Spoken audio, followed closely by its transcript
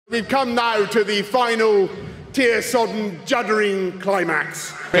We've come now to the final tear-sodden, juddering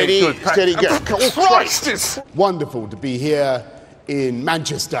climax. Ready, steady, go. Christ, it's wonderful to be here in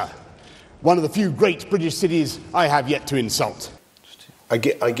Manchester, one of the few great British cities I have yet to insult. I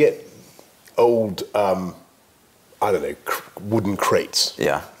get old, I don't know, wooden crates.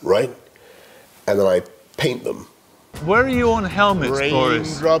 Yeah. Right? And then I paint them. Where are you on helmets,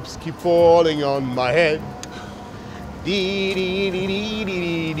 Boris? Raindrops keep falling on my head.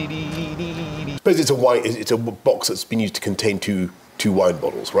 Suppose it's a box that's been used to contain two wine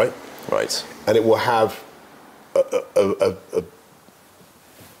bottles, right? Right. And it will have a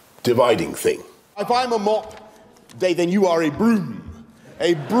dividing thing. If I'm a mop, Dave, then you are a broom.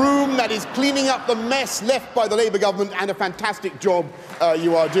 A broom that is cleaning up the mess left by the Labour government, and a fantastic job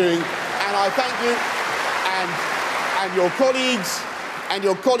you are doing. And I thank you, and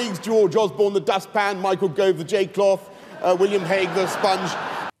your colleagues, George Osborne, the dustpan, Michael Gove, the J-cloth, William Hague, the sponge.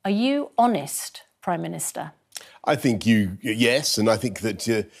 Are you honest, Prime Minister? I think yes, and I think that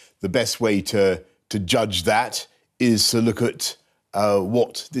the best way to judge that is to look at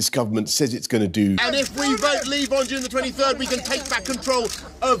what this government says it's going to do. And if we vote leave on June the 23rd, we can take back control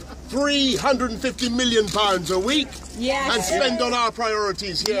of £350 million a week and spend on our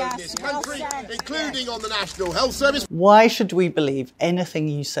priorities here in this country, including on the National Health Service. Why should we believe anything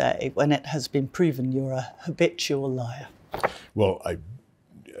you say when it has been proven you're a habitual liar? Well,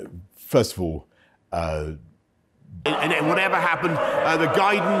 first of all, And whatever happened, the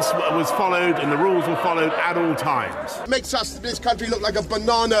guidance was followed and the rules were followed at all times. It makes this country look like a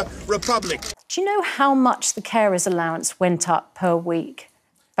banana republic. Do you know how much the carers' allowance went up per week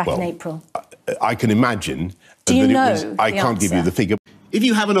back in April? I can imagine. Do you know I can't give you the figure. If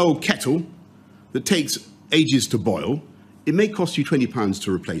you have an old kettle that takes ages to boil, it may cost you £20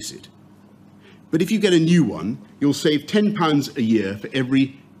 to replace it. But if you get a new one, you'll save £10 a year for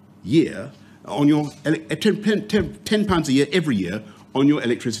every year on your £10 a year every year on your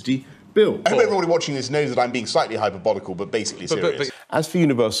electricity bill. I hope everybody watching this knows that I'm being slightly hyperbolical, but basically serious. As for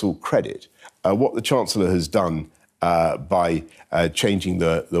universal credit, what the Chancellor has done by changing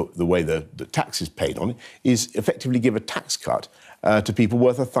the way the tax is paid on it is effectively give a tax cut to people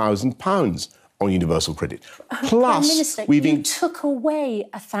worth £1,000 on universal credit. Plus, Prime Minister, you took away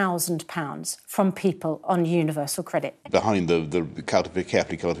 £1,000 from people on universal credit. Behind the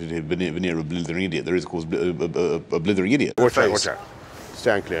carefully cultivated veneer of blithering idiot, there is, of course, a blithering idiot. Watch out.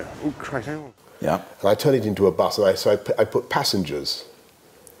 Stand clear. Oh, Christ. Yeah. And I turned it into a bus, and I put passengers.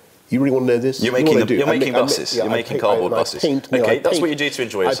 You really want to know this? You're making buses. You're making cardboard buses. That's what you do to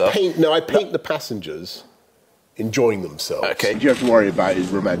enjoy yourself. I paint the passengers enjoying themselves. Okay. What you have to worry about is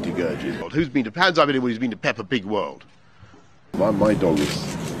romantic urges. Who's been to Peppa Pig World? My dog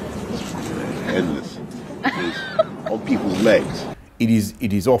is endless. He's on people's legs.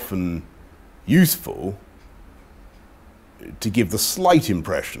 It is often useful to give the slight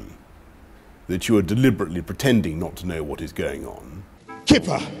impression that you are deliberately pretending not to know what is going on.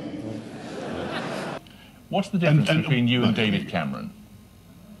 Kipper! What's the difference between you and David Cameron?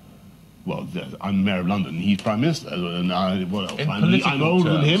 Well, I'm Mayor of London, he's Prime Minister, and what else? I'm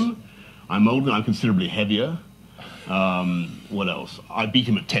older than him, I'm considerably heavier. What else? I beat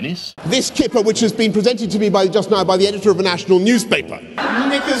him at tennis. This kipper, which has been presented to me just now by the editor of a national newspaper.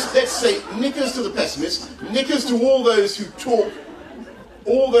 Knickers, let's say, knickers to the pessimists, knickers to all those who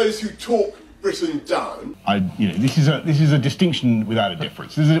talk Britain down. This is a distinction without a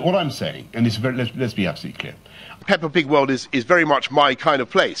difference. This is what I'm saying, and let's be absolutely clear. Peppa Pig World is very much my kind of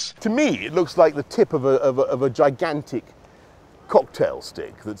place. To me, it looks like the tip of a gigantic cocktail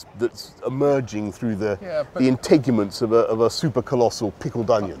stick that's emerging through the integuments of a super colossal pickled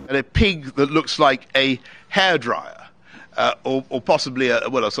onion. And a pig that looks like a hairdryer, or possibly a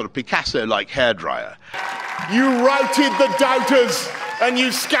sort of Picasso-like hairdryer. You routed the doubters and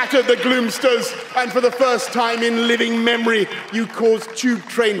you scattered the gloomsters, and for the first time in living memory, you caused tube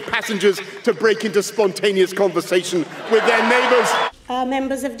train passengers to break into spontaneous conversation with their neighbours. Our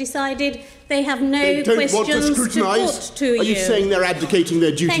members have decided they have no questions to put to you. Are you saying they're abdicating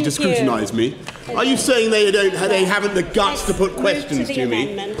their duty to scrutinise me? Are you saying they haven't the guts to put questions to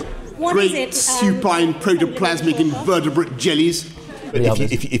me? Great supine protoplasmic invertebrate jellies. But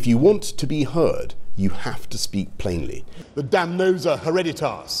if you want to be heard, you have to speak plainly. The damnosa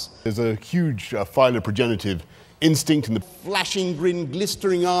hereditas. There's a huge philoprogenitive instinct in the flashing grin,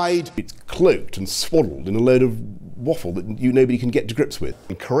 glistering-eyed. It's cloaked and swaddled in a load of waffle that nobody can get to grips with.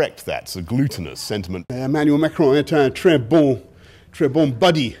 And correct that's a glutinous sentiment. Emmanuel Macron est un très bon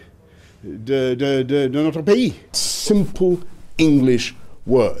buddy de notre pays. Simple English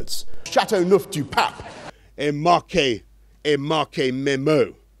words. Chateau Neuf du Pape est marqué mes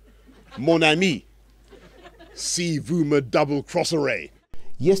mots. Mon ami, si vous me double-crosserez.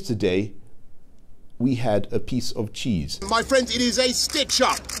 Yesterday, we had a piece of cheese. My friends, it is a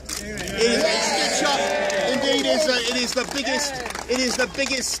stitch-up. It is a stitch-up. Indeed, it is the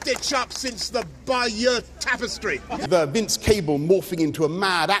biggest stitch-up since the Bayeux Tapestry. The Vince Cable morphing into a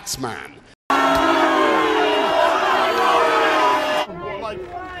mad axeman.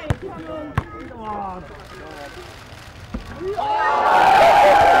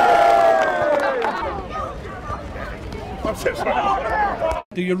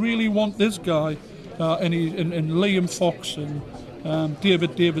 Do you really want this guy and Liam Fox and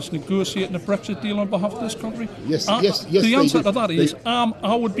David Davis negotiating a Brexit deal on behalf of this country? Yes, yes. The answer to that is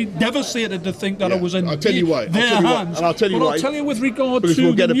I would be devastated to think that I was in their hands. I'll tell you why. I'll tell you with regard because to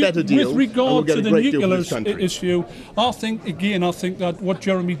we'll get a better deal, with regard to the nuclear issue. I think that what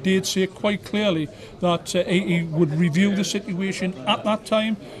Jeremy did say quite clearly that he would review the situation at that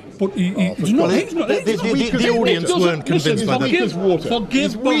time. But the audience weren't convinced by that.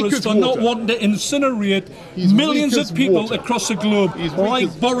 Forgive Boris for not wanting to incinerate millions of people across the globe,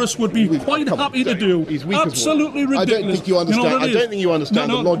 like Boris would be quite happy to do. Absolutely ridiculous. I don't think you understand. I don't think you understand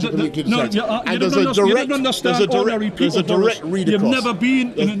the logic of nuclear defence. And there's a direct read across. You've never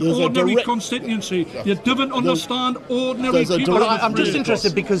been in an ordinary constituency. You don't understand ordinary people. I'm just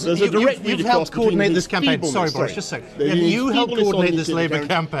interested because you've helped coordinate this campaign. Sorry, Boris, just a second. You helped coordinate this Labour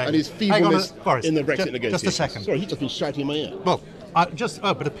campaign. And his feebleness Boris, in the Brexit negotiations. Just a second. Sorry, he's just been shouting in my ear. Well,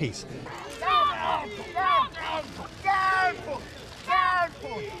 but a piece.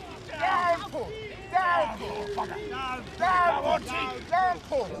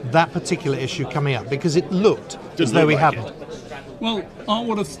 That particular issue coming up, because it looked as though we hadn't. Well, I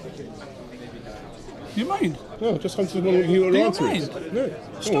would have... You mind? No, just want to know what your answer is. No.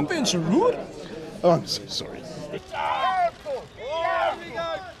 Stop being so rude. Oh, I'm so sorry.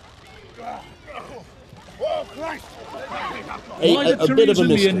 Why did Theresa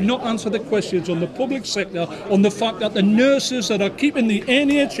May not answer the questions on the public sector, on the fact that the nurses that are keeping the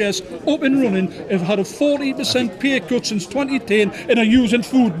NHS up and running have had a 40% pay cut since 2010 and are using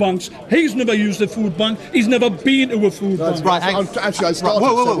food banks? He's never used a food bank. He's never been to a food bank. Right, actually, I started...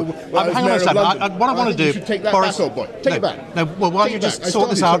 Whoa. Hang on a second. What I want to do... You should take that back, old boy. Take it back. No, well, why don't you just sort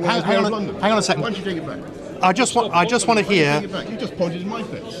this out? Hang on a second. Why don't you take it back? I just want to hear... You just pointed in my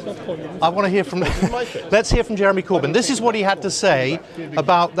face. I want to hear from... Let's hear from Jeremy Corbyn. This is what he had to say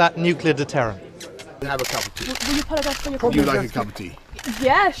about that nuclear deterrent. Have a cup of tea. Will you apologise for your Would comment? you like a cup of tea?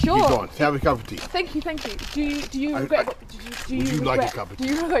 Yeah, sure. You go on, have a cup of tea. Thank you. Do you regret... Would you like a cup of tea?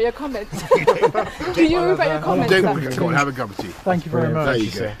 Do you regret your comments? Do you regret your comments? Don't go on, have a cup of tea. Thank you very much. There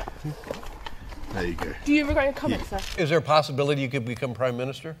you go. There you go. Do you regret your comments, sir? Is there a possibility you could become Prime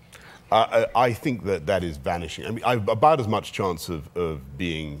Minister? I think that is vanishing. I mean, I've about as much chance of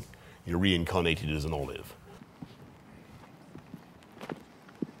being reincarnated as an olive.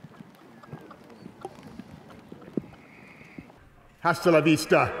 Hasta la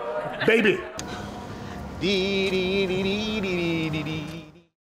vista, baby. Dee, dee, dee, dee, dee, dee, dee.